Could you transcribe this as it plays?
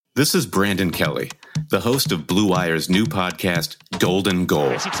This is Brandon Kelly, the host of Blue Wire's new podcast, Golden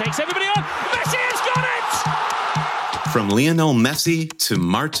Goal. Messi takes everybody on. Messi has got it! From Lionel Messi to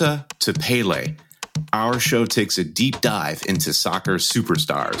Marta to Pele, our show takes a deep dive into soccer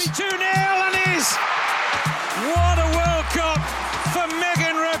superstars. 2-0 and is. What a World Cup for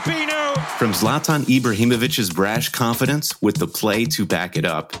Megan Rapinoe. From Zlatan Ibrahimovic's brash confidence with the play to back it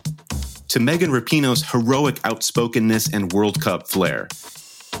up, to Megan Rapinoe's heroic outspokenness and World Cup flair.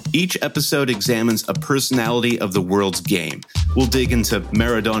 Each episode examines a personality of the world's game. We'll dig into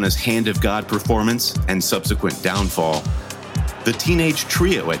Maradona's Hand of God performance and subsequent downfall, the teenage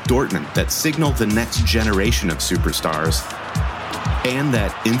trio at Dortmund that signaled the next generation of superstars, and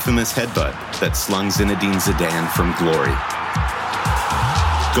that infamous headbutt that slung Zinedine Zidane from glory.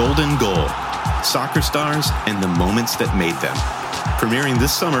 Golden Goal, soccer stars and the moments that made them. Premiering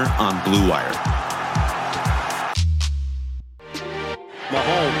this summer on Blue Wire.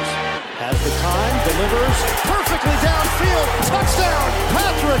 Mahomes has the time, delivers perfectly downfield, touchdown,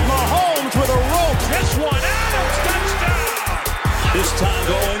 Patrick Mahomes with a rope. This one, Adams, touchdown. This time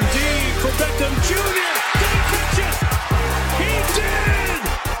going deep for Beckham Jr. Did he catch it? He did.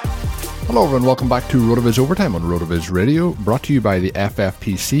 Hello everyone, welcome back to RotoViz Overtime on RotoViz Radio, brought to you by the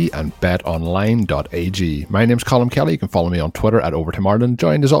FFPC and betonline.ag. My name's Colin Kelly. You can follow me on Twitter at Overtime Ireland,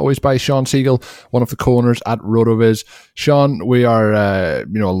 joined as always by Sean Siegel, one of the co-owners at RotoViz. Sean, we are, a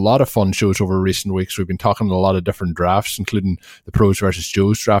lot of fun shows over recent weeks. We've been talking a lot of different drafts, including the Pros versus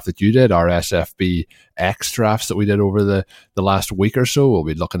Joes draft that you did, our SFB X drafts that we did over the last week or so. We'll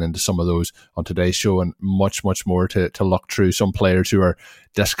be looking into some of those on today's show and much more to look through some players who are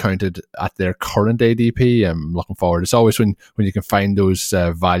discounted at their current ADP. I'm looking forward. It's always when you can find those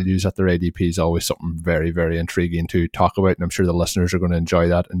values at their ADP is always something very, very intriguing to talk about, and I'm sure the listeners are going to enjoy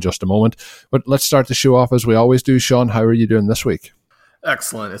that in just a moment. But let's start the show off as we always do. Sean, how are you doing this week?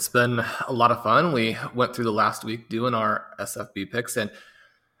 Excellent. It's been a lot of fun. We went through the last week doing our SFB picks, and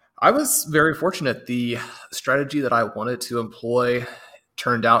I was very fortunate. The strategy that I wanted to employ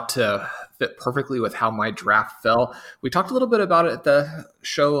turned out to fit perfectly with how my draft fell. We talked a little bit about it at the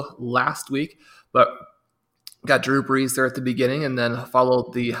show last week, but got Drew Brees there at the beginning and then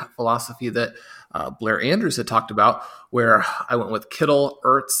followed the philosophy that Blair Andrews had talked about, where I went with Kittle,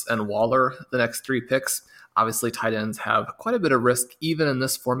 Ertz, and Waller the next three picks. Obviously, tight ends have quite a bit of risk, even in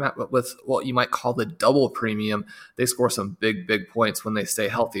this format, but with what you might call the double premium, they score some big points when they stay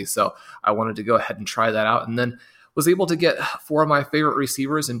healthy. So I wanted to go ahead and try that out, and then was able to get four of my favorite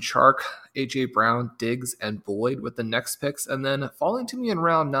receivers in Chark, A.J. Brown, Diggs, and Boyd with the next picks. And then falling to me in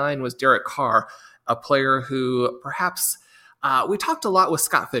round 9 was Derek Carr, a player who perhaps we talked a lot with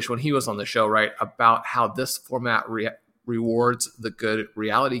Scott Fish when he was on the show, right, about how this format rewards the good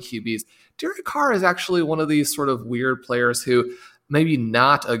reality QBs. Derek Carr is actually one of these sort of weird players who maybe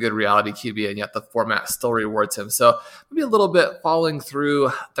not a good reality QB, and yet the format still rewards him. So maybe a little bit falling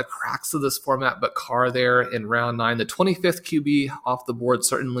through the cracks of this format, but Carr there in round 9, the 25th QB off the board,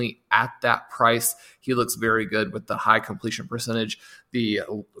 certainly at that price. He looks very good with the high completion percentage, the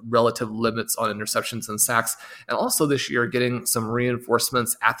relative limits on interceptions and sacks, and also this year getting some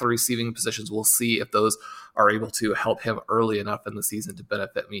reinforcements at the receiving positions. We'll see if those are able to help him early enough in the season to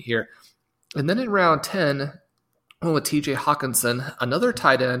benefit me here. And then in round 10, with TJ Hawkinson, another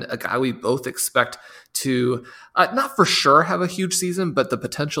tight end, a guy we both expect to not for sure have a huge season, but the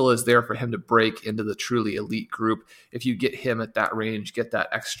potential is there for him to break into the truly elite group. If you get him at that range, get that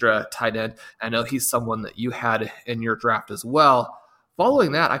extra tight end. I know he's someone that you had in your draft as well.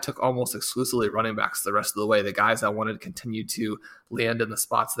 Following that, I took almost exclusively running backs the rest of the way, the guys I wanted to continue to land in the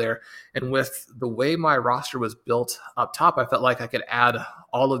spots there. And with the way my roster was built up top, I felt like I could add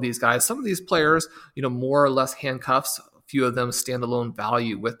all of these guys. Some of these players, more or less handcuffs, a few of them standalone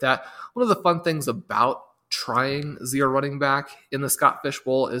value with that. One of the fun things about trying zero running back in the Scott Fish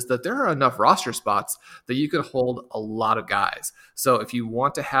Bowl is that there are enough roster spots that you can hold a lot of guys. So if you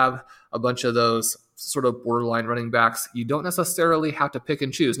want to have a bunch of those sort of borderline running backs, you don't necessarily have to pick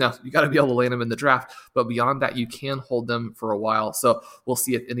and choose. Now, you got to be able to land them in the draft, but beyond that, you can hold them for a while. So we'll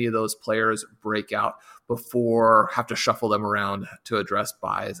see if any of those players break out before have to shuffle them around to address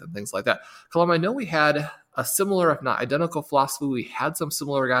buys and things like that. Colum, I know we had a similar, if not identical philosophy. We had some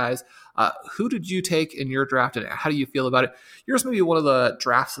similar guys. Who did you take in your draft, and how do you feel about it? Yours may be one of the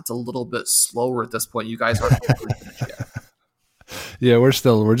drafts that's a little bit slower at this point. You guys aren't yet. Yeah, we're just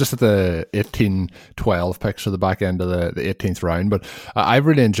at the 18-12 picks for the back end of the 18th round, but I've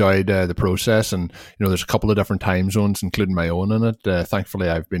really enjoyed the process, and there's a couple of different time zones, including my own in it. Thankfully,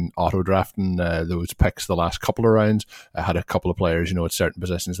 I've been auto-drafting those picks the last couple of rounds. I had a couple of players, at certain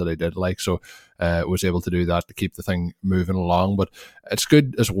positions that I did like, so was able to do that to keep the thing moving along. But it's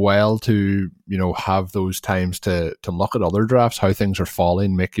good as well to, have those times to look at other drafts, how things are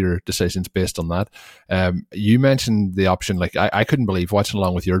falling, make your decisions based on that. You mentioned the option, like I couldn't believe watching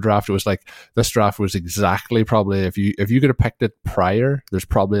along with your draft. It was like this draft was exactly probably if you could have picked it prior, there's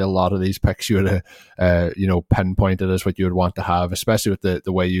probably a lot of these picks you would have pinpointed as what you would want to have, especially with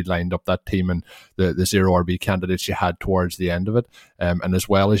the way you lined up that team and the zero RB candidates you had towards the end of it. And as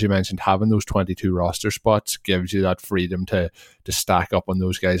well as you mentioned, having those 22 roster spots gives you that freedom to stack up on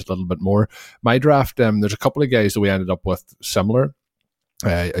those guys a little bit more. My draft, there's a couple of guys that we ended up with similar.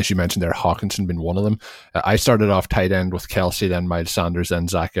 As you mentioned there, Hawkinson being one of them. I started off tight end with Kelsey, then Miles Sanders, then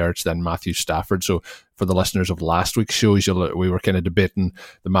Zach Ertz, then Matthew Stafford. So for the listeners of last week's shows, we were kind of debating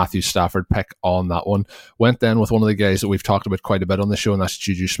the Matthew Stafford pick on that one. Went then with one of the guys that we've talked about quite a bit on the show, and that's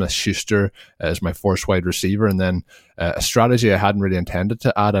Juju Smith-Schuster as my first wide receiver. And then a strategy I hadn't really intended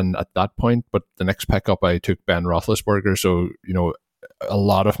to add in at that point, but the next pickup I took Ben Roethlisberger. So, a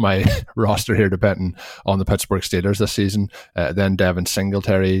lot of my roster here depending on the Pittsburgh Steelers this season. Then Devin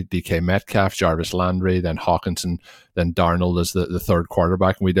Singletary, DK Metcalf, Jarvis Landry, then Hawkinson, then Darnold as the third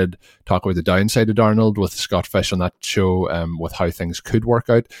quarterback. And we did talk about the downside of Darnold with Scott Fish on that show, with how things could work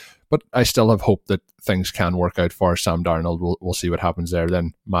out. But I still have hope that things can work out for Sam Darnold. We'll see what happens there.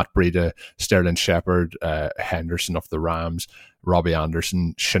 Then Matt Breida, Sterling Shepard, Henderson of the Rams, Robbie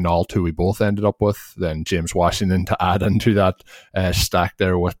Anderson, Chenault, who we both ended up with, then James Washington to add into that stack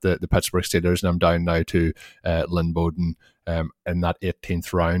there with the Pittsburgh Steelers. And I'm down now to Lynn Bowden in that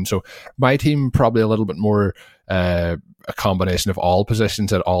 18th round. So my team probably a little bit more a combination of all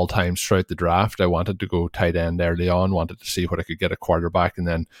positions at all times throughout the draft. I wanted to go tight end early on, wanted to see what I could get a quarterback, and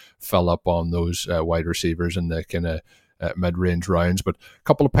then fill up on those wide receivers in the kind of mid-range rounds. But a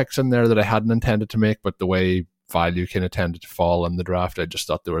couple of picks in there that I hadn't intended to make, but the way value kind of tended to fall in the draft, I just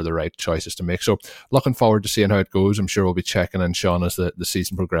thought they were the right choices to make. So looking forward to seeing how it goes. I'm sure we'll be checking in, Sean, as the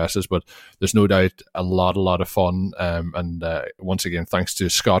season progresses, but there's no doubt a lot of fun. And once again, thanks to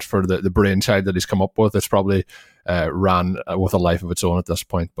Scott for the brainchild that he's come up with. It's probably ran with a life of its own at this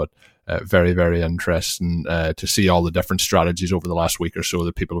point, but very, very interesting to see all the different strategies over the last week or so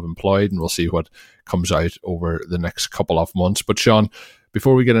that people have employed, and we'll see what comes out over the next couple of months. But Sean,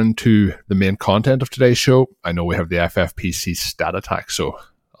 before we get into the main content of today's show, I know we have the FFPC stat attack, so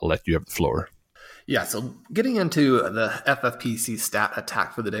I'll let you have the floor. Yeah, so getting into the FFPC stat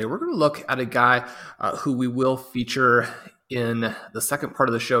attack for the day, we're going to look at a guy who we will feature in the second part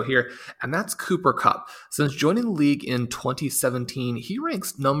of the show here, and that's Cooper Kupp. Since joining the league in 2017, he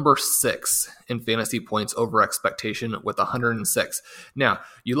ranks number 6 in fantasy points over expectation with 106. Now,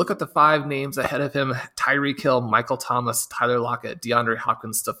 you look at the 5 names ahead of him: Tyreek Hill, Michael Thomas, Tyler Lockett, DeAndre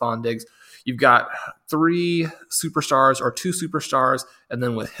Hopkins, Stephon Diggs. You've got 3 superstars or 2 superstars, and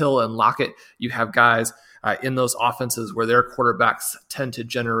then with Hill and Lockett, you have guys in those offenses where their quarterbacks tend to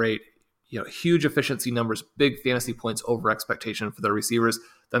generate huge efficiency numbers, big fantasy points over expectation for their receivers.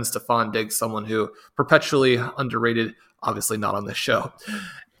 Then Stephon Diggs, someone who perpetually underrated, obviously not on this show.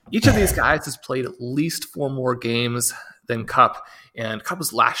 Each of these guys has played at least 4 more games than Kupp, and Kupp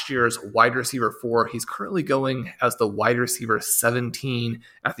was last year's wide receiver 4. He's currently going as the wide receiver 17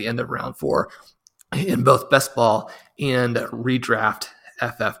 at the end of round 4 in both best ball and redraft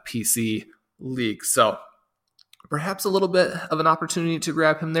FFPC leagues. So perhaps a little bit of an opportunity to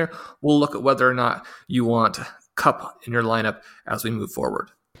grab him there. We'll look at whether or not you want Kupp in your lineup as we move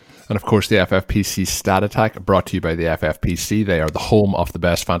forward. And of course, the FFPC Stat Attack, brought to you by the FFPC. They are the home of the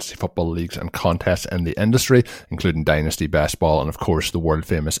best fantasy football leagues and contests in the industry, including Dynasty Best Ball and, of course, the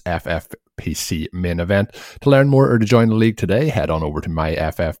world-famous FFPC main event. To learn more or to join the league today, head on over to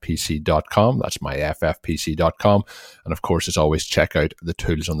myffpc.com. That's myffpc.com. And, of course, as always, check out the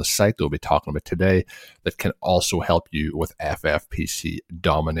tools on the site that we'll be talking about today that can also help you with FFPC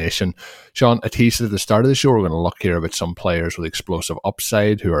domination. Sean, a teaser at the start of the show, we're going to look here about some players with explosive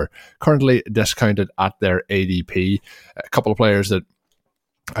upside who are currently discounted at their ADP. A couple of players that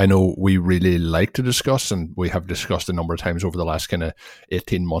I know we really like to discuss, and we have discussed a number of times over the last kind of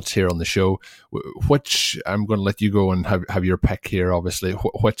 18 months here on the show, which I'm going to let you go and have your pick here, obviously.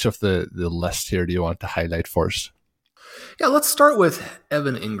 Which of the list here do you want to highlight first? Yeah, let's start with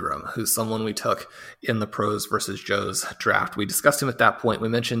Evan Ingram, who's someone we took in the Pros versus Joes draft. We discussed him at that point. We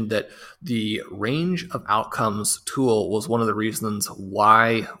mentioned that the range of outcomes tool was one of the reasons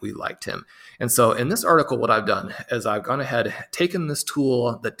why we liked him. And so in this article, what I've done is I've gone ahead, taken this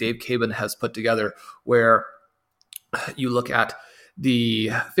tool that Dave Caban has put together, where you look at the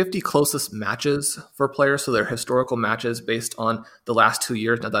 50 closest matches for players, so they're historical matches based on the last 2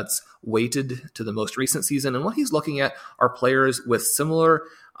 years. Now that's weighted to the most recent season, and what he's looking at are players with similar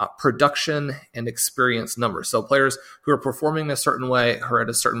production and experience numbers. So players who are performing a certain way, who are at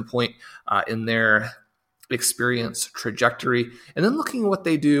a certain point in their experience trajectory, and then looking at what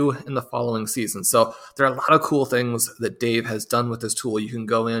they do in the following season. So there are a lot of cool things that Dave has done with this tool. You can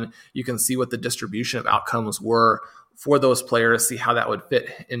go in, you can see what the distribution of outcomes were for those players, see how that would fit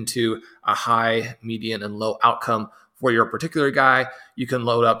into a high, median, and low outcome for your particular guy. You can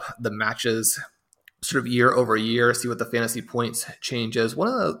load up the matches sort of year over year, see what the fantasy points changes. One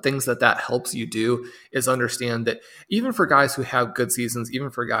of the things that helps you do is understand that even for guys who have good seasons, even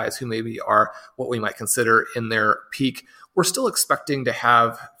for guys who maybe are what we might consider in their peak, we're still expecting to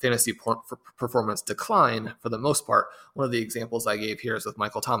have fantasy performance decline for the most part. One of the examples I gave here is with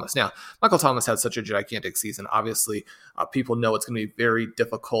Michael Thomas. Now, Michael Thomas had such a gigantic season. Obviously, people know it's going to be very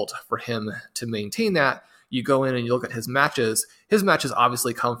difficult for him to maintain that. You go in and you look at his matches. His matches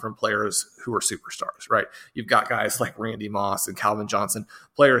obviously come from players who are superstars, right? You've got guys like Randy Moss and Calvin Johnson,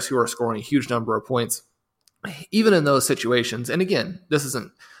 players who are scoring a huge number of points. Even in those situations, and again, this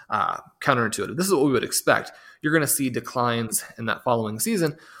isn't counterintuitive. This is what we would expect. You're going to see declines in that following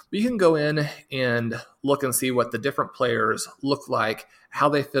season, but you can go in and look and see what the different players look like, how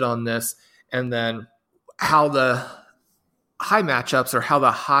they fit on this, and then how the high matchups or how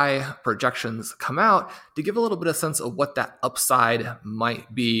the high projections come out to give a little bit of sense of what that upside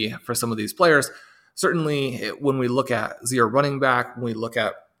might be for some of these players. Certainly when we look at zero running back, when we look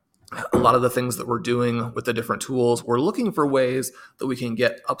at a lot of the things that we're doing with the different tools, we're looking for ways that we can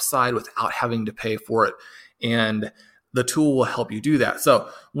get upside without having to pay for it. And the tool will help you do that. So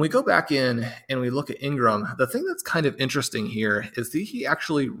when we go back in and we look at Ingram, the thing that's kind of interesting here is that he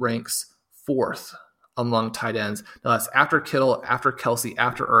actually ranks 4th among tight ends. Now that's after Kittle, after Kelsey,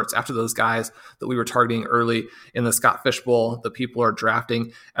 after Ertz, after those guys that we were targeting early in the Scott Fishbowl, the people are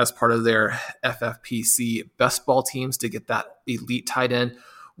drafting as part of their FFPC best ball teams to get that elite tight end.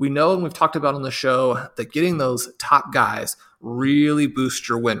 We know, and we've talked about on the show, that getting those top guys really boosts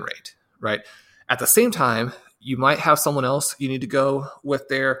your win rate, right? At the same time, you might have someone else you need to go with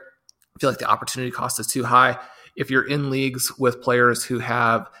there. I feel like the opportunity cost is too high. If you're in leagues with players who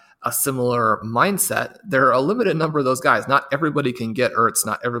have a similar mindset, there are a limited number of those guys. Not everybody can get Ertz.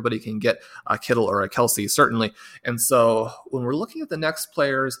 Not everybody can get a Kittle or a Kelsey, certainly. And so when we're looking at the next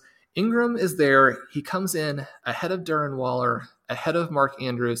players, Ingram is there. He comes in ahead of Darren Waller, ahead of Mark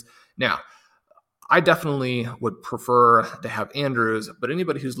Andrews. Now, I definitely would prefer to have Andrews, but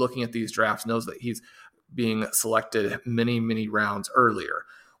anybody who's looking at these drafts knows that he's being selected many, many rounds earlier.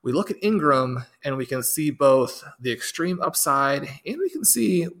 We look at Ingram and we can see both the extreme upside and we can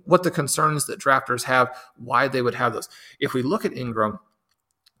see what the concerns that drafters have, why they would have those. If we look at Ingram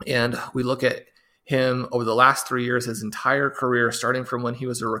and we look at him over the last 3 years, his entire career, starting from when he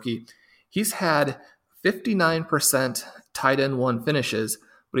was a rookie, he's had 59% tight end 1 finishes,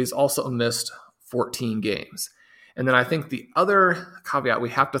 but he's also missed 14 games. And then I think the other caveat we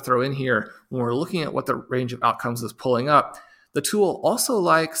have to throw in here when we're looking at what the range of outcomes is pulling up, the tool also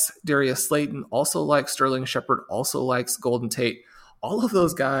likes Darius Slayton, also likes Sterling Shepard, also likes Golden Tate, all of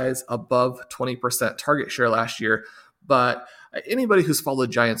those guys above 20% target share last year. But anybody who's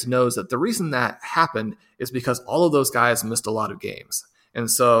followed Giants knows that the reason that happened is because all of those guys missed a lot of games.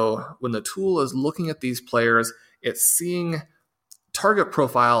 And so when the tool is looking at these players, it's seeing target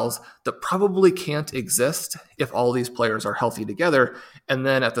profiles that probably can't exist if all these players are healthy together. And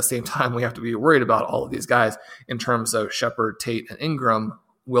then at the same time, we have to be worried about all of these guys in terms of Shepard, Tate, and Ingram.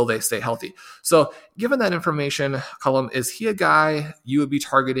 Will they stay healthy? So given that information, Colum, is he a guy you would be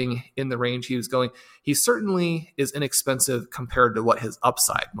targeting in the range he was going? He certainly is inexpensive compared to what his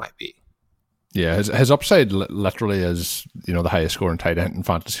upside might be. Yeah, his upside literally is, the highest scoring tight end in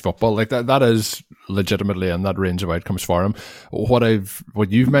fantasy football. Like that is legitimately in that range of outcomes for him. What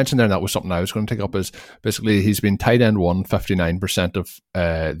you've mentioned there, and that was something I was going to take up, is basically he's been tight end 1 59%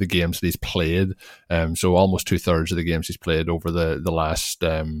 of the games that he's played. So almost 2/3 of the games he's played over the last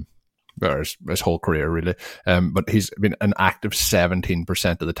his whole career, really. But he's been an active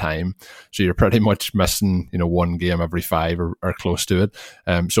 17% of the time. So you're pretty much missing, 1 game every 5 or close to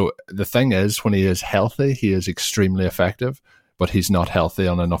it. So the thing is, when he is healthy, he is extremely effective, but he's not healthy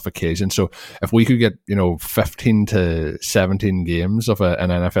on enough occasions. So if we could get, 15 to 17 games of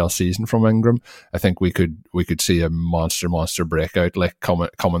an NFL season from Ingram, I think we could see a monster breakout like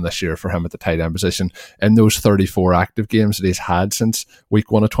coming this year for him at the tight end position. In those 34 active games that he's had since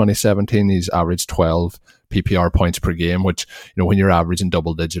week 1 of 2017, he's averaged 12 PPR points per game, which, when you're averaging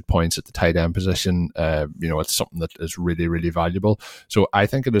double-digit points at the tight end position, it's something that is really, really valuable. So I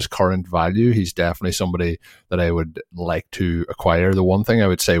think at his current value, he's definitely somebody that I would like to acquire. The one thing I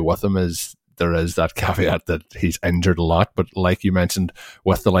would say with him is there is that caveat that he's injured a lot. But like you mentioned,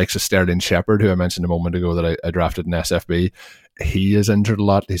 with the likes of Sterling Shepard, who I mentioned a moment ago that I drafted in SFB, he is injured a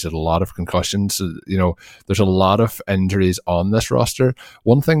lot. He's had a lot of concussions. You know, there's a lot of injuries on this roster.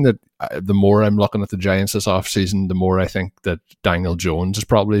 One thing that the more I'm looking at the Giants this offseason, the more I think that Daniel Jones is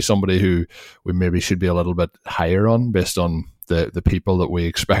probably somebody who we maybe should be a little bit higher on based on the people that we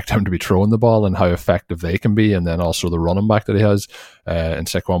expect him to be throwing the ball and how effective they can be, and then also the running back that he has in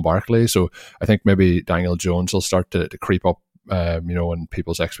Saquon Barkley. So I think maybe Daniel Jones will start to creep up, and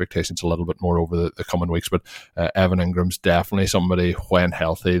people's expectations a little bit more over the coming weeks. But Evan Ingram's definitely somebody, when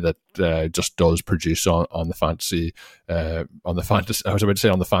healthy, that just does produce on the fantasy I was about to say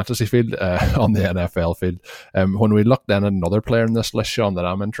on the fantasy field, on the NFL field. When we look then at another player in this list, Sean, that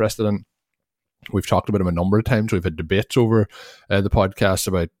I'm interested in, we've talked about him a number of times. We've had debates over the podcast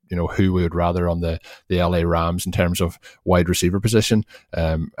about, who we would rather on the LA Rams in terms of wide receiver position.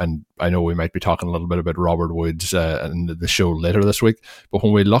 And I know we might be talking a little bit about Robert Woods in the show later this week. But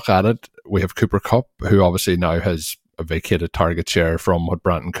when we look at it, we have Cooper Kupp, who obviously now has a vacated target share from what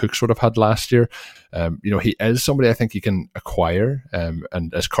Brandon Cooks would have had last year. He is somebody I think you can acquire.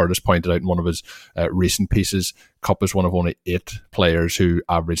 And as Curtis pointed out in one of his recent pieces, Kupp is one of only 8 players who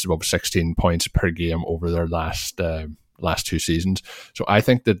averaged above 16 points per game over their last 2 seasons. So I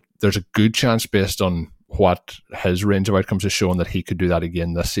think that there's a good chance, based on what his range of outcomes is showing, that he could do that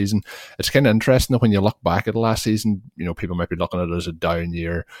again this season. It's kind of interesting that when you look back at last season, people might be looking at it as a down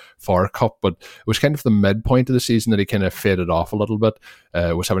year for Kupp, but it was kind of the midpoint of the season that he kind of faded off a little bit.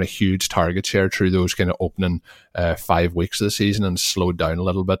 Was having a huge target share through those kind of opening 5 weeks of the season, and slowed down a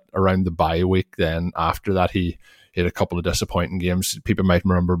little bit around the bye week. Then after that, he had a couple of disappointing games. People might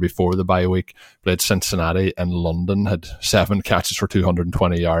remember before the bye week, played Cincinnati and London, had 7 catches for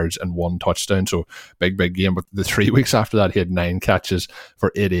 220 yards and 1 touchdown. So big game. But the 3 weeks after that, he had 9 catches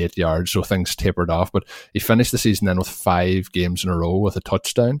for 88 yards. So things tapered off. But he finished the season then with 5 games in a row with a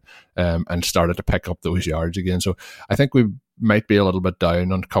touchdown, and started to pick up those yards again. So I think we might be a little bit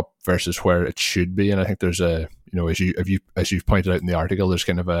down on Kupp versus where it should be. And I think there's as you've pointed out in the article, there's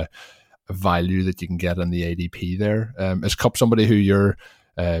kind of a value that you can get in the ADP there. Is Kupp somebody who you're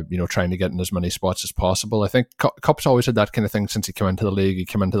trying to get in as many spots as possible? I think Kupp's always had that kind of thing since he came into the league. He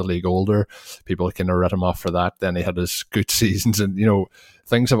came into the league older. People kind of wrote him off for that. Then he had his good seasons, and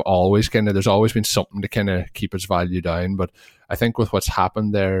things have always there's always been something to kind of keep his value down. But I think with what's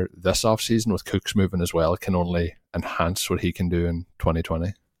happened there this offseason, with Cooks moving as well, it can only enhance what he can do in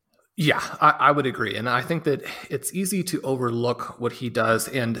 2020. Yeah, I would agree. And I think that it's easy to overlook what he does,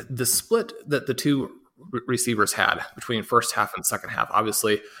 and the split that the two receivers had between first half and second half.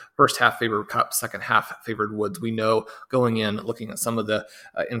 Obviously, first half favored Kupp, second half favored Woods. We know going in, looking at some of the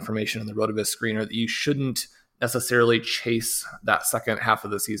information in the RotoViz screener, that you shouldn't necessarily chase that second half of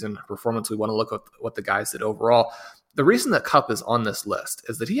the season performance. We want to look at what the guys did overall. The reason that Kupp is on this list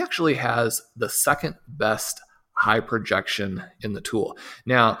is that he actually has the second best high projection in the tool.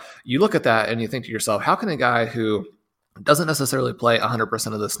 Now, you look at that and you think to yourself, how can a guy who doesn't necessarily play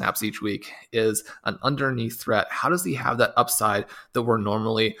 100% of the snaps each week, is an underneath threat, how does he have that upside that we're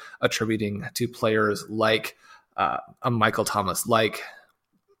normally attributing to players like a Michael Thomas, like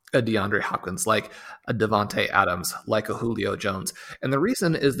a DeAndre Hopkins, like a Devontae Adams, like a Julio Jones? And the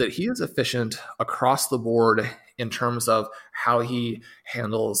reason is that he is efficient across the board in terms of how he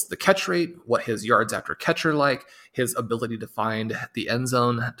handles the catch rate, what his yards after catch are like, his ability to find the end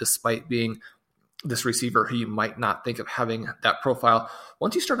zone, despite being this receiver who you might not think of having that profile.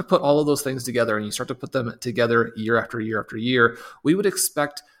 Once you start to put all of those things together and you start to put them together year after year after year, we would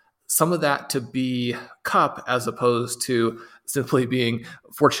expect some of that to be Kupp, as opposed to simply being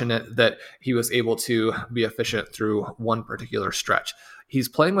fortunate that he was able to be efficient through one particular stretch. He's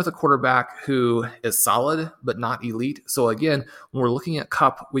playing with a quarterback who is solid, but not elite. So again, when we're looking at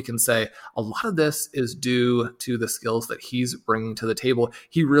Kupp, we can say a lot of this is due to the skills that he's bringing to the table.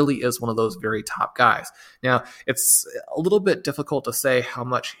 He really is one of those very top guys. Now, it's a little bit difficult to say how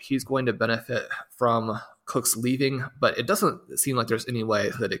much he's going to benefit from Cooks leaving, but it doesn't seem like there's any way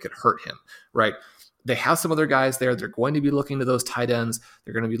that it could hurt him, right? They have some other guys there. They're going to be looking to those tight ends.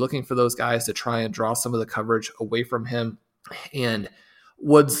 They're going to be looking for those guys to try and draw some of the coverage away from him. And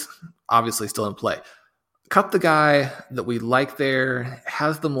Woods obviously still in play. Kupp, the guy that we like there,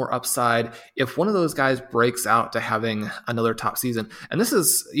 has the more upside. If one of those guys breaks out to having another top season, and this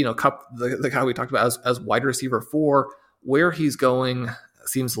is, Kupp, the guy we talked about as wide receiver 4, where he's going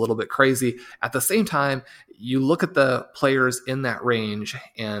seems a little bit crazy. At the same time, you look at the players in that range,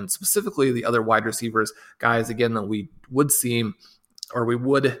 and specifically the other wide receivers, guys, again, that we would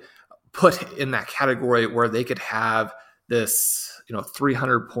put in that category where they could have this,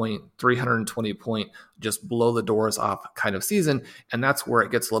 300 point, 320 point, just blow the doors off kind of season. And that's where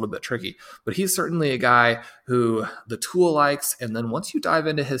it gets a little bit tricky. But he's certainly a guy who the tool likes. And then once you dive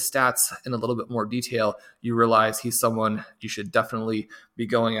into his stats in a little bit more detail, you realize he's someone you should definitely be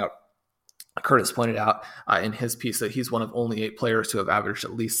going out. Curtis pointed out in his piece that he's one of only 8 players to have averaged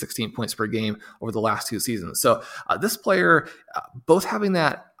at least 16 points per game over the last 2 seasons. So this player, both having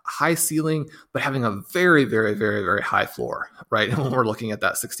that high ceiling, but having a very, very, very, very high floor, right? When we're looking at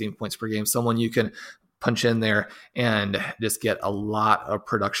that 16 points per game, someone you can punch in there and just get a lot of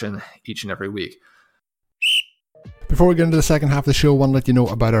production each and every week. Before we get into the second half of the show, I want to let you know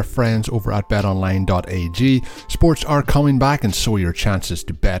about our friends over at betonline.ag. Sports are coming back, and so are your chances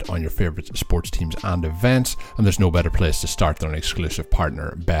to bet on your favourite sports teams and events, and there's no better place to start than an exclusive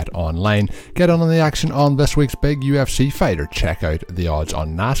partner, BetOnline. Get on the action on this week's big UFC fight, or check out the odds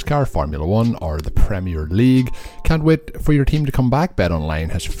on NASCAR, Formula 1 or the Premier League. Can't wait for your team to come back?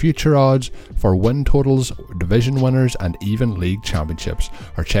 BetOnline has future odds for win totals, division winners and even league championships.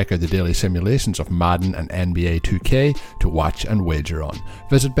 Or check out the daily simulations of Madden and NBA 2K to watch and wager on.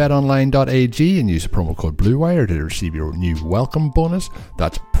 Visit betonline.ag and use the promo code BlueWire to receive your new welcome bonus.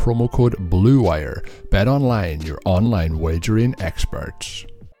 That's promo code BlueWire. BetOnline, your online wagering experts.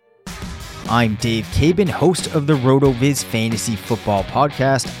 I'm Dave Cabin, host of the RotoViz Fantasy Football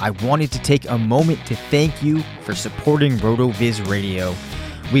Podcast. I wanted to take a moment to thank you for supporting RotoViz Radio.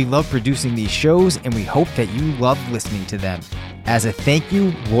 We love producing these shows, and we hope that you love listening to them. As a thank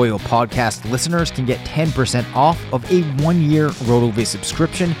you, Royal Podcast listeners can get 10% off of a 1-year RotoViz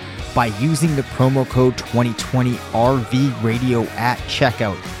subscription by using the promo code 2020RVRadio at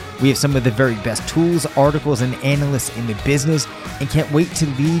checkout. We have some of the very best tools, articles, and analysts in the business, and can't wait to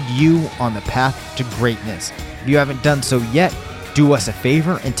lead you on the path to greatness. If you haven't done so yet, do us a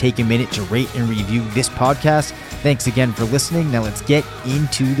favor and take a minute to rate and review this podcast. Thanks again for listening. Now let's get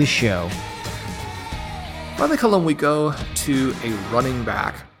into the show. Finally, Colin, we go to a running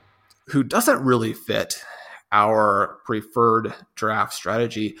back who doesn't really fit our preferred draft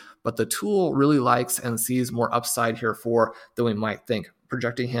strategy, but the tool really likes and sees more upside here for than we might think,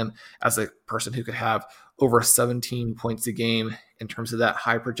 projecting him as a person who could have over 17 points a game in terms of that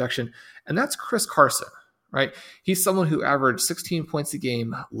high projection. And that's Chris Carson, right? He's someone who averaged 16 points a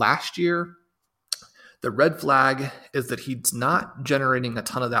game last year. The red flag is that he's not generating a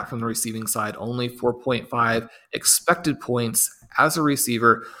ton of that from the receiving side, only 4.5 expected points as a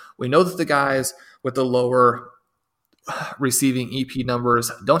receiver. We know that the guys with the lower receiving EP numbers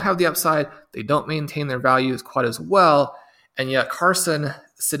don't have the upside. They don't maintain their values quite as well. And yet Carson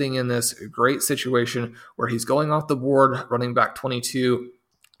sitting in this great situation where he's going off the board, running back 22,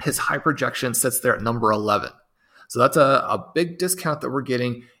 his high projection sits there at number 11. So that's a big discount that we're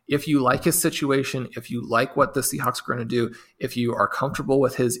getting. If you like his situation, if you like what the Seahawks are going to do, if you are comfortable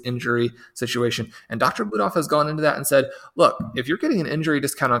with his injury situation. And Dr. Budoff has gone into that and said, look, if you're getting an injury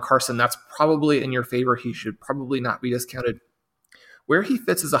discount on Carson, that's probably in your favor. He should probably not be discounted. Where he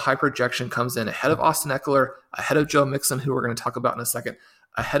fits as a high projection comes in ahead of Austin Eckler, ahead of Joe Mixon, who we're going to talk about in a second,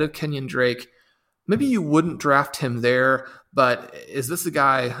 ahead of Kenyon Drake. Maybe you wouldn't draft him there, but is this a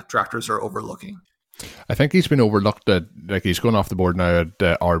guy drafters are overlooking? I think he's been overlooked at, like, he's going off the board now at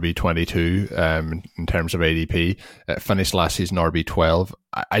RB22 in terms of ADP. Finished last season RB12.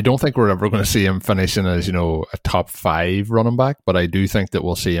 I don't think we're ever going to see him finishing as, a top 5 running back, but I do think that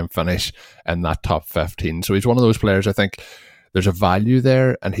we'll see him finish in that top 15. So he's one of those players, I think there's a value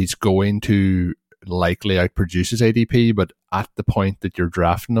there, and he's going to likely outproduce his ADP, but at the point that you're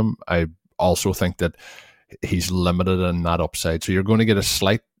drafting him, I also think that he's limited in that upside. So you're going to get a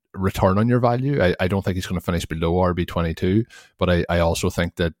slight return on your value. I don't think he's going to finish below RB22, but I also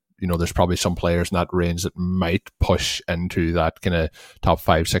think that there's probably some players in that range that might push into that kind of top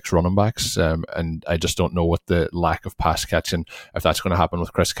 5-6 running backs, and I just don't know what the lack of pass catching, if that's going to happen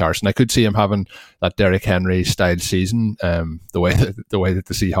with Chris Carson. I could see him having that Derrick Henry style season, the way that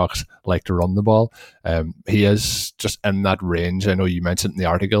the Seahawks like to run the ball. He is just in that range. I know you mentioned in the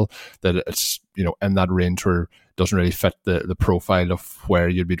article that it's in that range where doesn't really fit the profile of where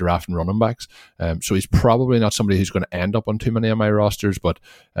you'd be drafting running backs. So he's probably not somebody who's going to end up on too many of my rosters, but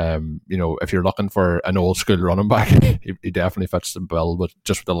if you're looking for an old school running back, he definitely fits the bill, but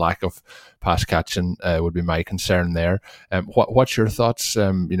just with the lack of pass catching would be my concern there. What's your thoughts,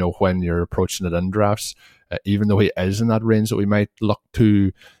 when you're approaching it in drafts, even though he is in that range that we might look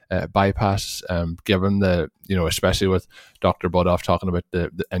to bypass, given the, especially with Dr. Budoff talking about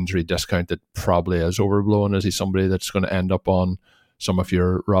the injury discount that probably is overblown? Is he somebody that's going to end up on some of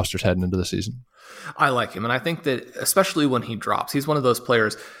your rosters heading into the season. I like him, and I think that especially when he drops, he's one of those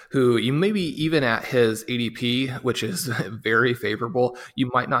players who you maybe even at his ADP, which is very favorable, you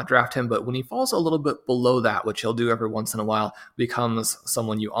might not draft him, but when he falls a little bit below that, which he'll do every once in a while, becomes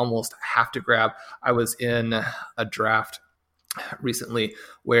someone you almost have to grab. I was in a draft recently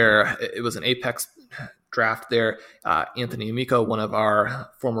where it was an Apex draft there. Anthony Amico, one of our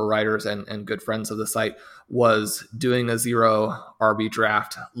former writers and good friends of the site, was doing a 0 RB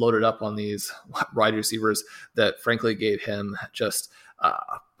draft loaded up on these wide receivers that frankly gave him just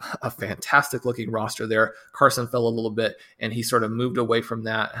a fantastic looking roster there. Carson fell a little bit and he sort of moved away from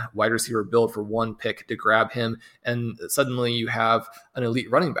that wide receiver build for one pick to grab him. And suddenly you have an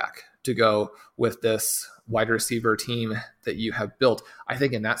elite running back to go with this wide receiver team that you have built. I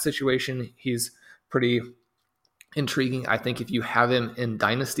think in that situation, he's pretty intriguing. I think if you have him in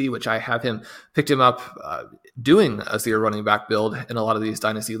Dynasty, which I have him, picked him up doing a 0 running back build in a lot of these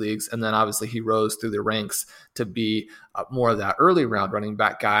Dynasty leagues, and then obviously he rose through the ranks to be more of that early round running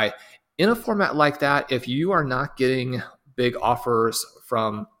back guy. In a format like that, if you are not getting big offers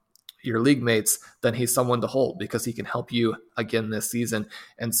from your league mates, then he's someone to hold because he can help you again this season.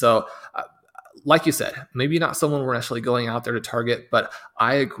 And so like you said, maybe not someone we're necessarily going out there to target, but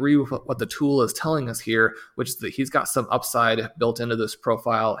I agree with what the tool is telling us here, which is that he's got some upside built into this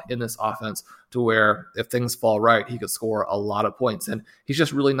profile in this offense to where if things fall right, he could score a lot of points. And he's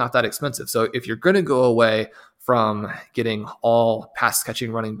just really not that expensive. So if you're going to go away from getting all pass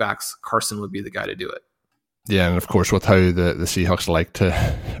catching running backs, Carson would be the guy to do it. Yeah, and of course, with how the Seahawks like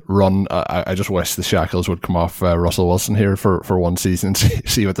to run, I just wish the shackles would come off Russell Wilson here for one season and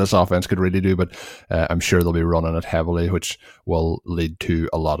see what this offense could really do. But I'm sure they'll be running it heavily, which will lead to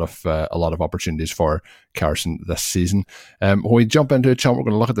a lot of opportunities for Carson this season. When we jump into it, Chum, we're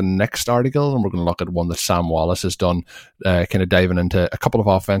going to look at the next article, and we're going to look at one that Sam Wallace has done, kind of diving into a couple of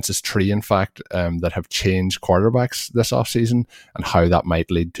offenses, 3 in fact, that have changed quarterbacks this offseason and how that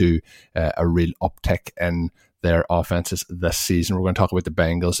might lead to a real uptick in their offenses this season. We're going to talk about the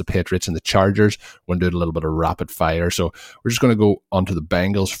Bengals, the Patriots, and the Chargers. We're going to do a little bit of rapid fire. So we're just going to go onto the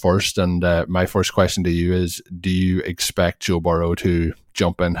Bengals first. And my first question to you is, do you expect Joe Burrow to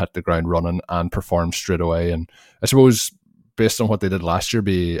jump in, hit the ground running, and perform straight away? And I suppose, based on what they did last year,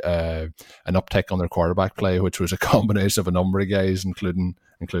 be an uptick on their quarterback play, which was a combination of a number of guys, including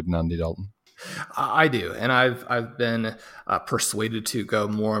Andy Dalton? I do, and I've been persuaded to go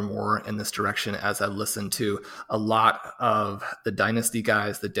more and more in this direction as I listen to a lot of the Dynasty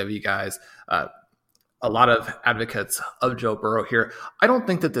guys, the Devy guys, a lot of advocates of Joe Burrow here. I don't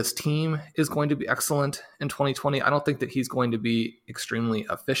think that this team is going to be excellent in 2020. I don't think that he's going to be extremely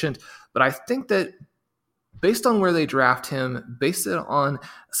efficient, but I think that based on where they draft him, based on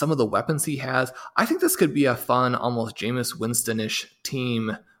some of the weapons he has, I think this could be a fun, almost Jameis Winston-ish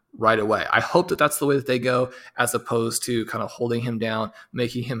team right away. I hope that that's the way that they go, as opposed to kind of holding him down,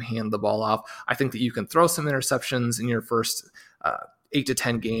 making him hand the ball off. I think that you can throw some interceptions in your first 8 to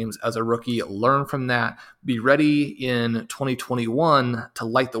 10 games as a rookie, learn from that, be ready in 2021 to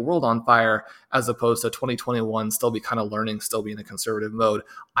light the world on fire, as opposed to 2021 still be kind of learning, still be in a conservative mode.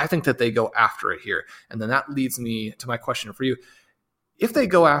 I think that they go after it here. And then that leads me to my question for you. If they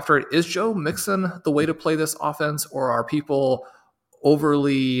go after it, is Joe Mixon the way to play this offense, or are people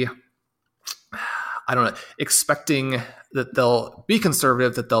overly, expecting that they'll be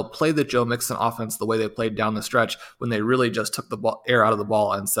conservative, that they'll play the Joe Mixon offense the way they played down the stretch when they really just took the air out of the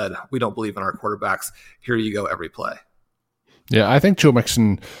ball and said, we don't believe in our quarterbacks. Here you go, every play. Yeah, I think Joe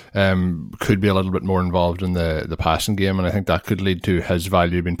Mixon could be a little bit more involved in the passing game, and I think that could lead to his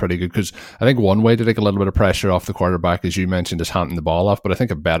value being pretty good, because I think one way to take a little bit of pressure off the quarterback, as you mentioned, is handing the ball off, but I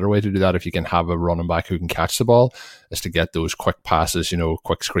think a better way to do that, if you can have a running back who can catch the ball, is to get those quick passes,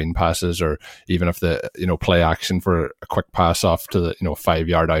 quick screen passes, or even if the, play action for a quick pass off to the, 5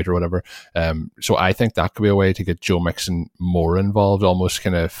 yard out or whatever. So I think that could be a way to get Joe Mixon more involved, almost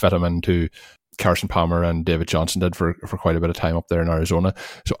kind of fit him into Carson Palmer and David Johnson did for quite a bit of time up there in Arizona.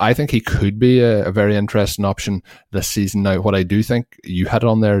 So I think he could be a very interesting option this season. Now, what I do think you had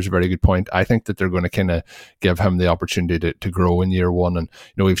on there is a very good point. I think that they're going to kind of give him the opportunity to grow in year one. And,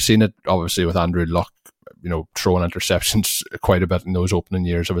 we've seen it obviously with Andrew Luck, throwing interceptions quite a bit in those opening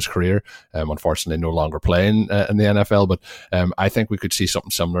years of his career. Unfortunately, no longer playing in the NFL. But I think we could see something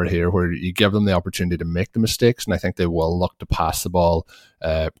similar here, where you give them the opportunity to make the mistakes, and I think they will look to pass the ball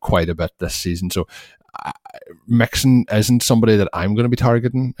quite a bit this season. So Mixon isn't somebody that I'm going to be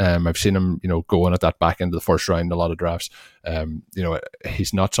targeting. I've seen him, going at that back end of the first round in a lot of drafts.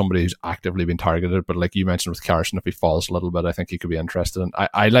 He's not somebody who's actively been targeted, but like you mentioned with Carson, if he falls a little bit, I think he could be interested in.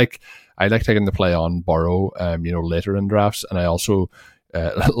 I like taking the play on Burrow, later in drafts, and I also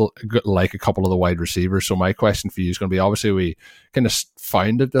like a couple of the wide receivers. So my question for you is going to be, obviously we kind of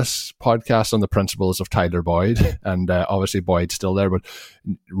founded this podcast on the principles of Tyler Boyd, and obviously Boyd's still there, but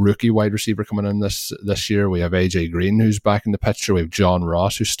rookie wide receiver coming in this year. We have AJ Green, who's back in the picture. We have John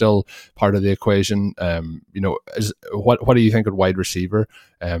Ross, who's still part of the equation. What do you think of wide receiver?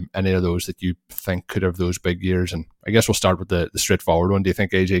 Any of those that you think could have those big years? And I guess we'll start with the straightforward one. Do you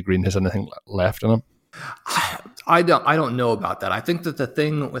think AJ Green has anything left in him? I don't know about that. I think that the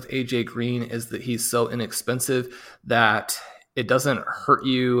thing with AJ Green is that he's so inexpensive that it doesn't hurt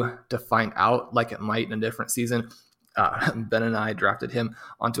you to find out like it might in a different season. Ben and I drafted him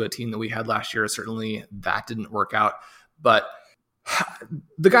onto a team that we had last year. Certainly that didn't work out, but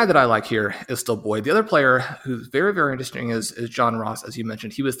the guy that I like here is still Boyd. The other player who's very, very interesting is John Ross, as you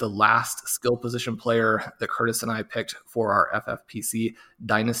mentioned. He was the last skill position player that Curtis and I picked for our FFPC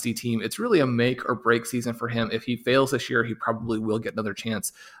Dynasty team. It's really a make or break season for him. If he fails this year, he probably will get another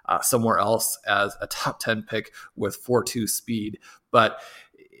chance somewhere else as a top 10 pick with 4.2 speed. But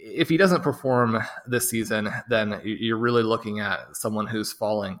if he doesn't perform this season, then you're really looking at someone who's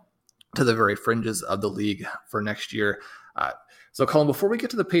falling to the very fringes of the league for next year. So, Colin, before we get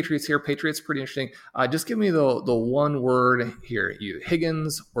to the Patriots here, Patriots pretty interesting. Just give me the one word here. You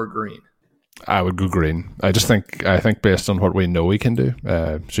Higgins or Green? I would go Green. I think based on what we know we can do.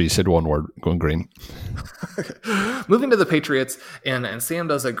 So you said one word, going Green. Moving to the Patriots, and Sam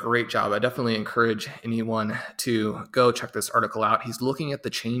does a great job. I definitely encourage anyone to go check this article out. He's looking at the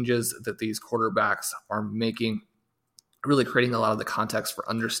changes that these quarterbacks are making, really creating a lot of the context for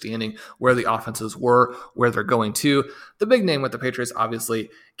understanding where the offenses were, where they're going to. The big name with the Patriots, obviously,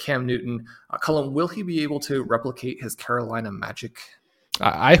 Cam Newton. Cullen, will he be able to replicate his Carolina magic?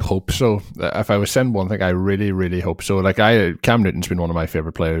 I hope so. If I was saying one thing, I really, really hope so. Cam Newton's been one of my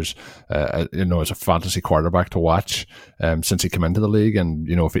favorite players, as a fantasy quarterback to watch since he came into the league. And,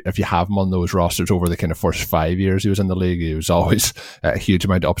 if you have him on those rosters over the kind of first 5 years he was in the league, he was always a huge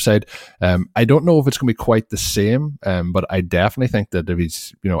amount of upside. I don't know if it's going to be quite the same, but I definitely think that if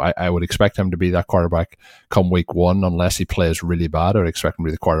he's, I would expect him to be that quarterback come week one, unless he plays really bad. I would expect him to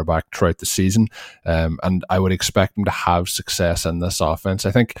be the quarterback throughout the season. And I would expect him to have success in this offense.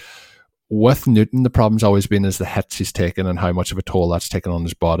 I think with Newton, the problem's always been is the hits he's taken and how much of a toll that's taken on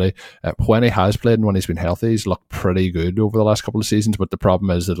his body. When he has played and when he's been healthy, he's looked pretty good over the last couple of seasons. But the problem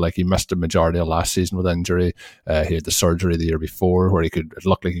is that he missed a majority of last season with injury. He had the surgery the year before where it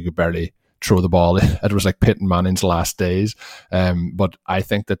looked like he could barely throw the ball. It was like Peyton Manning's last days. But I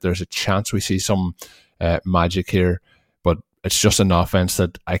think that there's a chance we see some magic here. But it's just an offense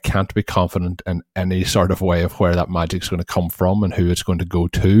that I can't be confident in any sort of way of where that magic's going to come from and who it's going to go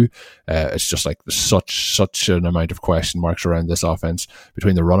to. It's just like such an amount of question marks around this offense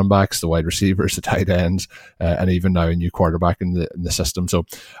between the running backs, the wide receivers, the tight ends, and even now a new quarterback in the system. So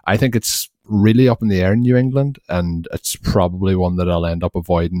I think it's really up in the air in New England, and it's probably one that I'll end up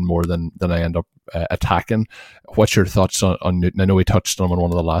avoiding more than I end up attacking. What's your thoughts on Newton? I know we touched on him on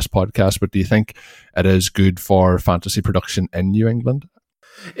one of the last podcasts, but do you think it is good for fantasy production in New England?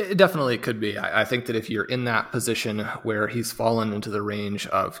 It definitely could be. I think that if you're in that position where he's fallen into the range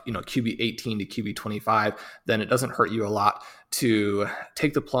of QB 18 to QB 25, then it doesn't hurt you a lot to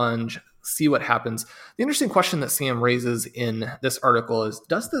take the plunge, see what happens. The interesting question that Sam raises in this article is,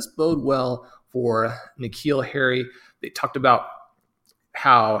 does this bode well for N'Keal Harry? They talked about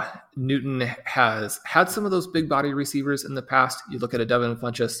how Newton has had some of those big body receivers in the past. You look at a Devin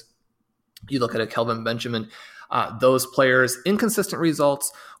Funchess, you look at a Kelvin Benjamin, those players, inconsistent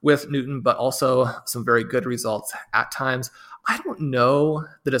results with Newton, but also some very good results at times. I don't know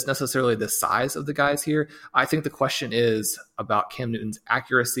that it's necessarily the size of the guys here. I think the question is about Cam Newton's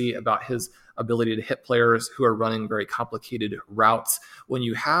accuracy, about his ability to hit players who are running very complicated routes. When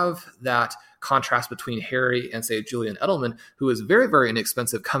you have that contrast between Harry and, say, Julian Edelman, who is very, very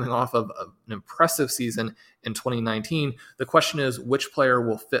inexpensive coming off of an impressive season in 2019, the question is which player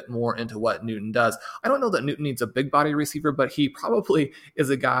will fit more into what Newton does. I don't know that Newton needs a big body receiver, but he probably is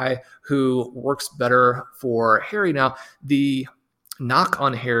a guy who works better for Harry. Now, the knock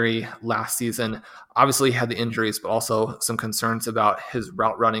on Harry last season, obviously he had the injuries, but also some concerns about his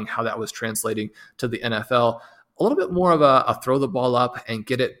route running, how that was translating to the NFL. A little bit more of a throw the ball up and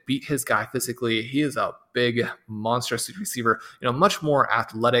get it, beat his guy physically. He is a big, monstrous receiver, much more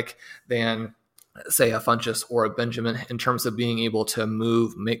athletic than say a Funchess or a Benjamin in terms of being able to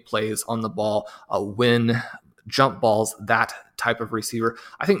move, make plays on the ball, win jump balls, that type of receiver.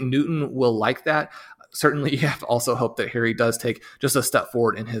 I think Newton will like that. Certainly, you have to also hope that Harry does take just a step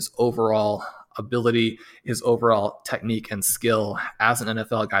forward in his overall ability, his overall technique and skill as an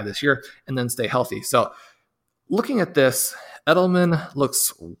NFL guy this year, and then stay healthy. So looking at this, Edelman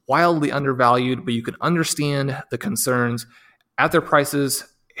looks wildly undervalued, but you can understand the concerns at their prices.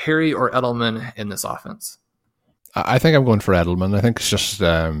 Harry or Edelman in this offense? I think I'm going for Edelman. I think it's just,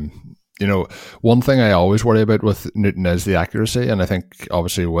 one thing I always worry about with Newton is the accuracy. And I think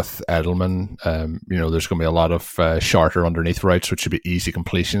obviously with Edelman, there's going to be a lot of shorter underneath routes, which should be easy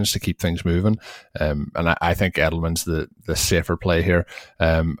completions to keep things moving. And I think Edelman's the safer play here.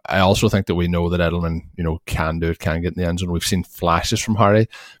 I also think that we know that Edelman, can do it, can get in the end zone. We've seen flashes from Harry.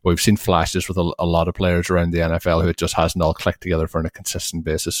 We've seen flashes with a lot of players around the NFL who it just hasn't all clicked together for on a consistent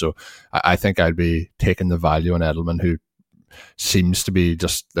basis. So I think I'd be taking the value on Edelman, who seems to be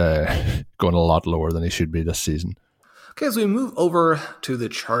just going a lot lower than he should be this season. Okay, as we move over to the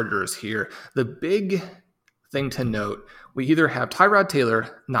Chargers here, the big thing to note, we either have Tyrod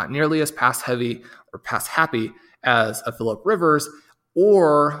Taylor, not nearly as pass heavy or pass happy as a Phillip Rivers,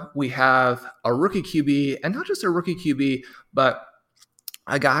 or we have a rookie QB, and not just a rookie QB, but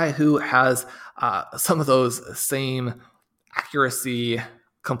a guy who has some of those same accuracy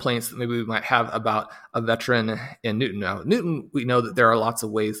complaints that maybe we might have about a veteran in Newton. Now, Newton, we know that there are lots of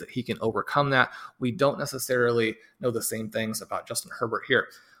ways that he can overcome that. We don't necessarily know the same things about Justin Herbert here.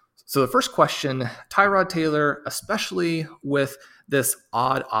 So the first question, Tyrod Taylor, especially with this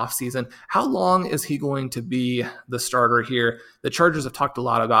odd offseason, how long is he going to be the starter here? The Chargers have talked a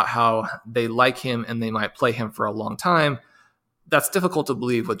lot about how they like him and they might play him for a long time. That's difficult to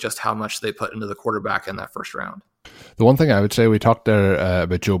believe with just how much they put into the quarterback in that first round. The one thing I would say, we talked there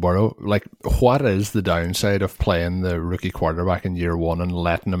about Joe Burrow, like what is the downside of playing the rookie quarterback in year one and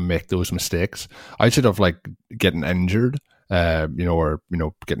letting him make those mistakes? Outside of like getting injured, or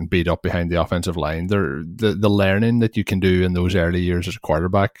getting beat up behind the offensive line, the learning that you can do in those early years as a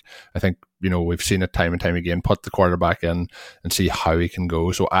quarterback, I think, we've seen it time and time again, put the quarterback in and see how he can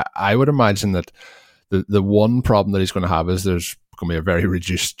go. So I would imagine that the one problem that he's going to have is there's going to be a very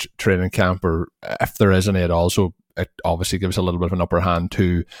reduced training camp, or if there is any at all. So it obviously gives a little bit of an upper hand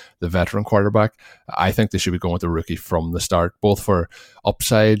to the veteran quarterback. I think they should be going with the rookie from the start, both for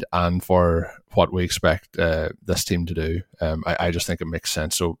upside and for what we expect this team to do. I just think it makes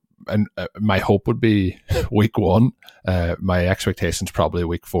sense. So, and my hope would be week one. My expectations probably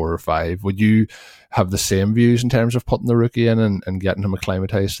week 4 or 5. Would you have the same views in terms of putting the rookie in and getting him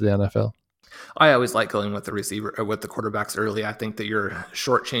acclimatized to the NFL? I always like going with the receiver or with the quarterbacks early. I think that you're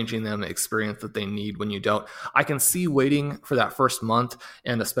shortchanging them experience that they need when you don't. I can see waiting for that first month,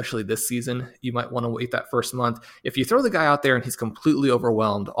 and especially this season, you might want to wait that first month. If you throw the guy out there and he's completely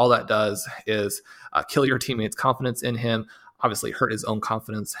overwhelmed, all that does is kill your teammates' confidence in him, obviously hurt his own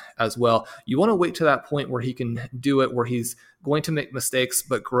confidence as well. You want to wait to that point where he can do it, where he's going to make mistakes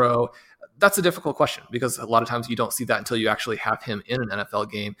but grow. That's a difficult question because a lot of times you don't see that until you actually have him in an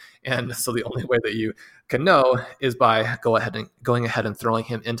NFL game. And so the only way that you can know is by going ahead and throwing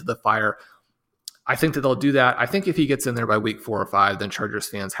him into the fire. I think that they'll do that. I think if he gets in there by week 4 or 5, then Chargers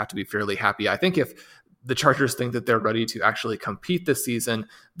fans have to be fairly happy. I think if the Chargers think that they're ready to actually compete this season,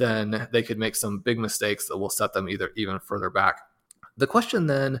 then they could make some big mistakes that will set them even further back. The question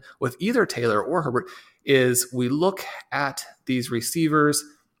then with either Taylor or Herbert is we look at these receivers.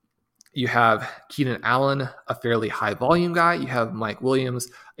 You have Keenan Allen, a fairly high volume guy. You have Mike Williams,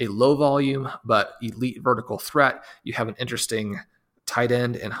 a low volume but elite vertical threat. You have an interesting tight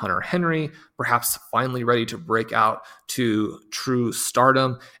end in Hunter Henry, perhaps finally ready to break out to true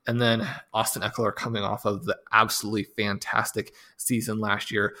stardom. And then Austin Eckler coming off of the absolutely fantastic season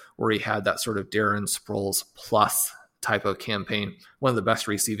last year where he had that sort of Darren Sproles plus type of campaign, one of the best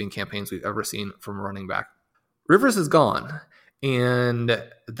receiving campaigns we've ever seen from a running back. Rivers is gone. And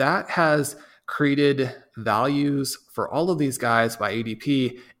that has created values for all of these guys by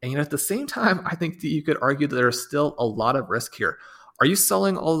ADP. And yet at the same time, I think that you could argue that there's still a lot of risk here. Are you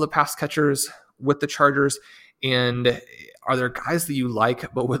selling all of the pass catchers with the Chargers? And are there guys that you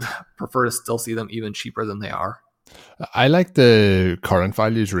like but would prefer to still see them even cheaper than they are? I like the current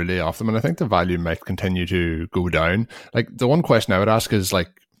values really off them, and I think the value might continue to go down. Like the one question I would ask is like,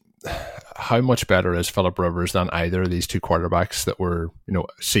 how much better is Phillip Rivers than either of these two quarterbacks that we're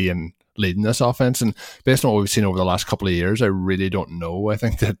seeing leading this offense? And based on what we've seen over the last couple of years, I really don't know. I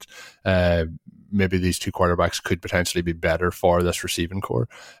think that maybe these two quarterbacks could potentially be better for this receiving core.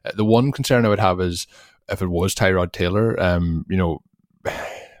 The one concern I would have is if it was Tyrod Taylor,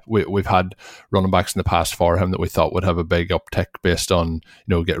 we've had running backs in the past for him that we thought would have a big uptick based on,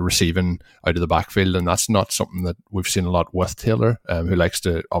 get receiving out of the backfield, and that's not something that we've seen a lot with Taylor, who likes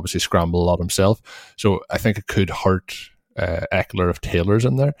to obviously scramble a lot himself. So I think it could hurt Eckler if Taylor's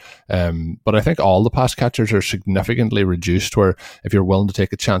in there. But I think all the pass catchers are significantly reduced, where if you're willing to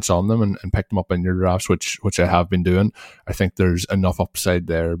take a chance on them and pick them up in your drafts, which I have been doing, I think there's enough upside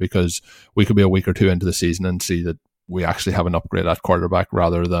there, because we could be a week or two into the season and see that we actually have an upgrade at quarterback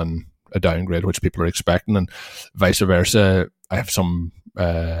rather than a downgrade, which people are expecting, and vice versa. I have some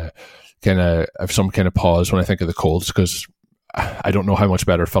kind of pause when I think of the Colts, because I don't know how much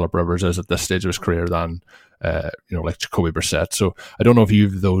better Phillip Rivers is at this stage of his career than like Jacoby Brissett. So I don't know if you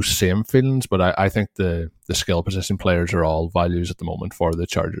have those same feelings, but I think the skill position players are all values at the moment for the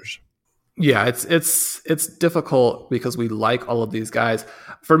Chargers. Yeah, it's difficult because we like all of these guys.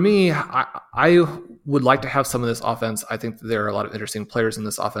 For me, I would like to have some of this offense. I think there are a lot of interesting players in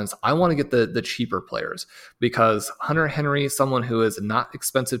this offense. I want to get the cheaper players, because Hunter Henry, someone who is not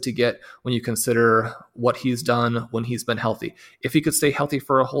expensive to get when you consider what he's done when he's been healthy. If he could stay healthy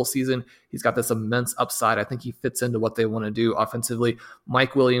for a whole season, he's got this immense upside. I think he fits into what they want to do offensively.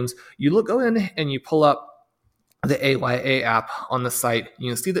 Mike Williams, go in and you pull up the AYA app on the site, you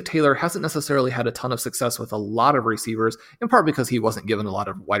can see that Taylor hasn't necessarily had a ton of success with a lot of receivers, in part because he wasn't given a lot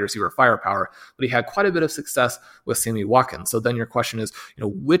of wide receiver firepower, but he had quite a bit of success with Sammy Watkins. So then your question is,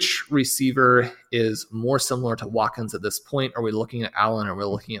 which receiver is more similar to Watkins at this point? Are we looking at Allen? Are we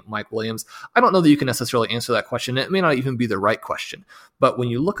looking at Mike Williams? I don't know that you can necessarily answer that question. It may not even be the right question, but when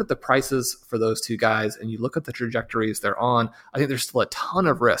you look at the prices for those two guys and you look at the trajectories they're on, I think there's still a ton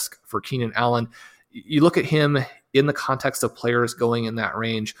of risk for Keenan Allen. You look at him in the context of players going in that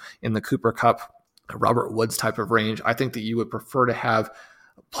range, in the Cooper Kupp, Robert Woods type of range. I think that you would prefer to have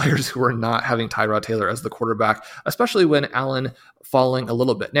players who are not having Tyrod Taylor as the quarterback, especially when Allen falling a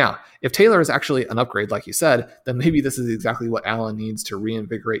little bit. Now, if Taylor is actually an upgrade, like you said, then maybe this is exactly what Allen needs to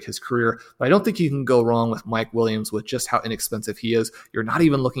reinvigorate his career. But I don't think you can go wrong with Mike Williams with just how inexpensive he is. You're not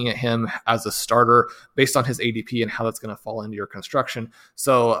even looking at him as a starter based on his ADP and how that's going to fall into your construction.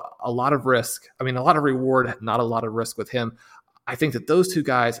 So a lot of risk, a lot of reward, not a lot of risk with him. I think that those two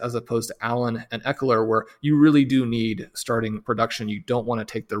guys, as opposed to Allen and Eckler, where you really do need starting production, you don't want to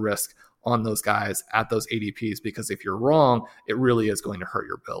take the risk on those guys at those ADPs, because if you're wrong, it really is going to hurt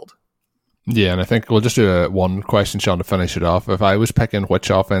your build. Yeah, and I think we'll just do one question, Sean, to finish it off. If I was picking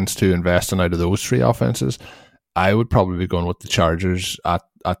which offense to invest in out of those three offenses, I would probably be going with the Chargers at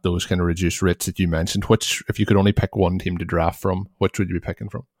those kind of reduced rates that you mentioned. Which, if you could only pick one team to draft from, which would you be picking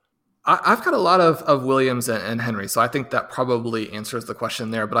from? I've got a lot of Williams and Henry, so I think that probably answers the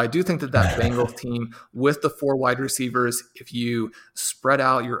question there. But I do think that Bengals team with the 4 wide receivers, if you spread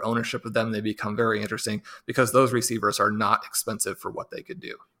out your ownership of them, they become very interesting, because those receivers are not expensive for what they could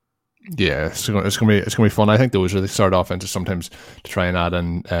do. Yeah, it's gonna be fun. I think those are the sort of offenses sometimes to try and add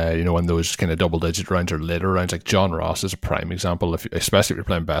in, in those kind of double digit rounds or later rounds. Like John Ross is a prime example. Especially if you're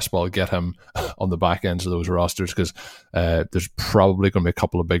playing best ball, get him on the back ends of those rosters, because there's probably going to be a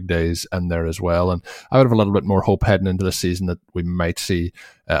couple of big days in there as well. And I would have a little bit more hope heading into the season that we might see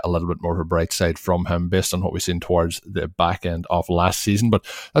a little bit more of a bright side from him based on what we've seen towards the back end of last season. But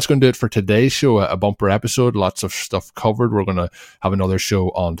that's going to do it for today's show. A bumper episode, lots of stuff covered. We're going to have another show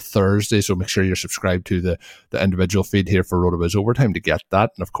on Thursday, so make sure you're subscribed to the individual feed here for RotoViz Overtime to get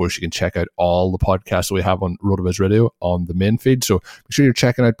that. And of course, you can check out all the podcasts that we have on RotoViz Radio on the main feed. So make sure you're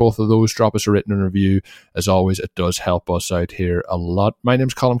checking out both of those. Drop us a written review. As always, it does help us out here a lot. My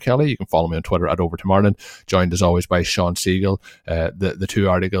name's Colm Kelly. You can follow me on Twitter at Overtime Ireland. Joined as always by Sean Siegel.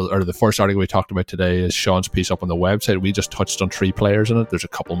 The first article we talked about today is Sean's piece up on the website. We just touched on 3 players in it. There's a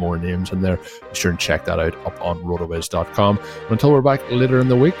couple more names in there. Be sure and check that out up on rotoviz.com. Until we're back later in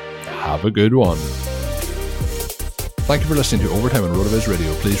the week, have a good one. Thank you for listening to Overtime on RotoViz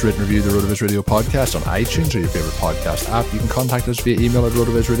Radio. Please rate and review the RotoViz Radio podcast on iTunes or your favorite podcast app. You can contact us via email at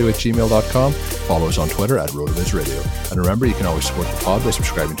rotovizradio@gmail.com. Follow us on Twitter at RotoViz Radio. And remember, you can always support the pod by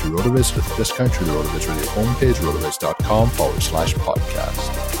subscribing to RotoViz with a discount through the RotoViz Radio homepage,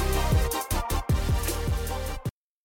 rotoviz.com/podcast.